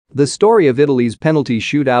The story of Italy's penalty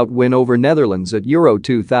shootout win over Netherlands at Euro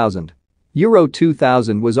 2000. Euro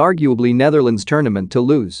 2000 was arguably Netherlands' tournament to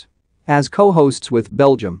lose. As co-hosts with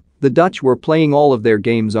Belgium, the Dutch were playing all of their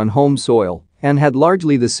games on home soil and had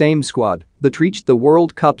largely the same squad that reached the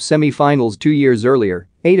World Cup semi-finals 2 years earlier,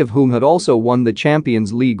 8 of whom had also won the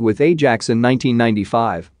Champions League with Ajax in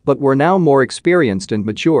 1995, but were now more experienced and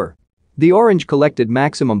mature. The Orange collected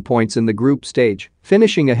maximum points in the group stage,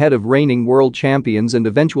 finishing ahead of reigning world champions and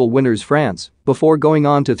eventual winners France, before going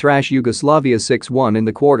on to thrash Yugoslavia 6-1 in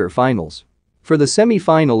the quarter-finals. For the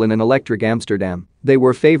semi-final in an electric Amsterdam, they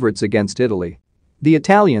were favourites against Italy. The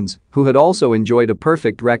Italians, who had also enjoyed a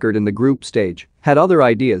perfect record in the group stage, had other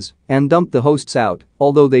ideas and dumped the hosts out,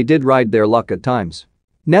 although they did ride their luck at times.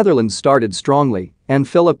 Netherlands started strongly, and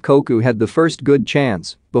Philip Cocu had the first good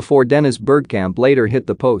chance before Dennis Bergkamp later hit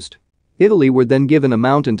the post. Italy were then given a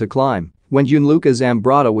mountain to climb when Gianluca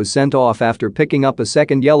Zambrotta was sent off after picking up a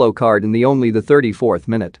second yellow card in only the 34th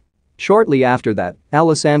minute. Shortly after that,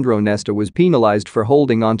 Alessandro Nesta was penalized for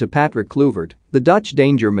holding on to Patrick Kluivert, the Dutch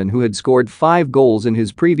dangerman who had scored 5 goals in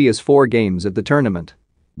his previous 4 games at the tournament.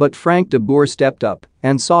 But Frank de Boer stepped up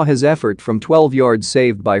and saw his effort from 12 yards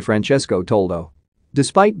saved by Francesco Toldo.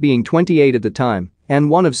 Despite being 28 at the time and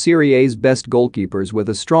one of Serie A's best goalkeepers with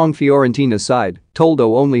a strong Fiorentina side,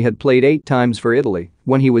 Toldo only had played 8 times for Italy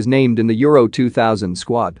when he was named in the Euro 2000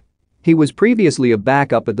 squad. He was previously a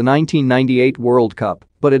backup at the 1998 World Cup,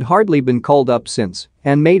 but had hardly been called up since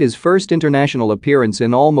and made his first international appearance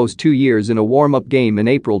in almost 2 years in a warm-up game in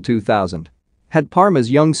April 2000. Had Parma's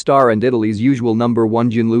young star and Italy's usual number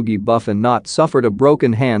 1 Gianluigi Buffon not suffered a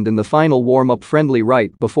broken hand in the final warm-up friendly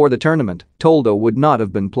right before the tournament, Toldo would not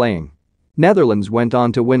have been playing. Netherlands went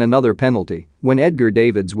on to win another penalty when Edgar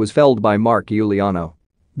Davids was felled by Mark Giuliano.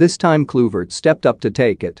 This time Kluivert stepped up to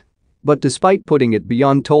take it. But despite putting it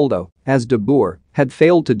beyond Toldo, as de Boer had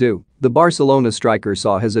failed to do, the Barcelona striker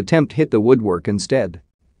saw his attempt hit the woodwork instead.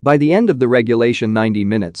 By the end of the regulation 90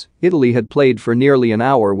 minutes, Italy had played for nearly an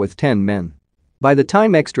hour with 10 men. By the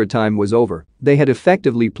time extra time was over, they had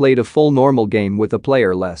effectively played a full normal game with a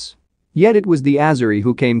player less. Yet it was the Azzurri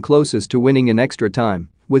who came closest to winning in extra time,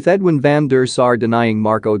 with Edwin van der Sar denying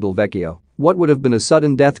Marco Del Vecchio what would have been a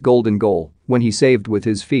sudden death golden goal when he saved with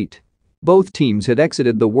his feet. Both teams had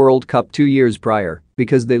exited the World Cup 2 years prior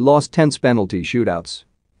because they lost tense penalty shootouts.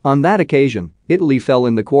 On that occasion, Italy fell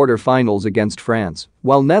in the quarter-finals against France,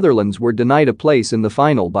 while Netherlands were denied a place in the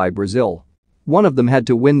final by Brazil. One of them had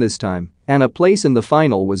to win this time, and a place in the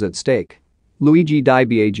final was at stake. Luigi Di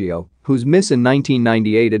Biagio, whose miss in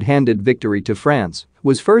 1998 had handed victory to France,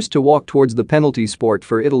 was first to walk towards the penalty spot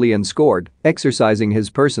for Italy and scored, exercising his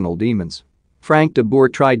personal demons. Frank de Boer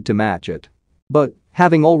tried to match it. But,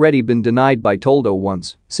 having already been denied by Toldo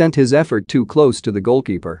once, sent his effort too close to the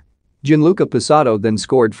goalkeeper. Gianluca Passato then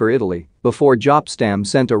scored for Italy before Joop Stam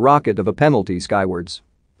sent a rocket of a penalty skywards.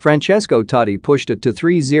 Francesco Totti pushed it to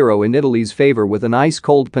 3-0 in Italy's favor with an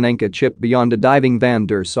ice-cold Panenka chip beyond a diving Van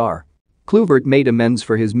der Sar. Kluivert made amends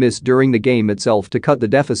for his miss during the game itself to cut the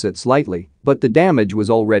deficit slightly, but the damage was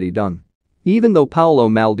already done. Even though Paolo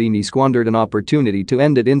Maldini squandered an opportunity to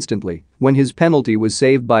end it instantly when his penalty was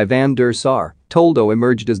saved by Van der Sar, Toldo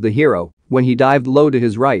emerged as the hero when he dived low to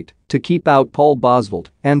his right to keep out Paul Bosvelt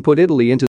and put Italy into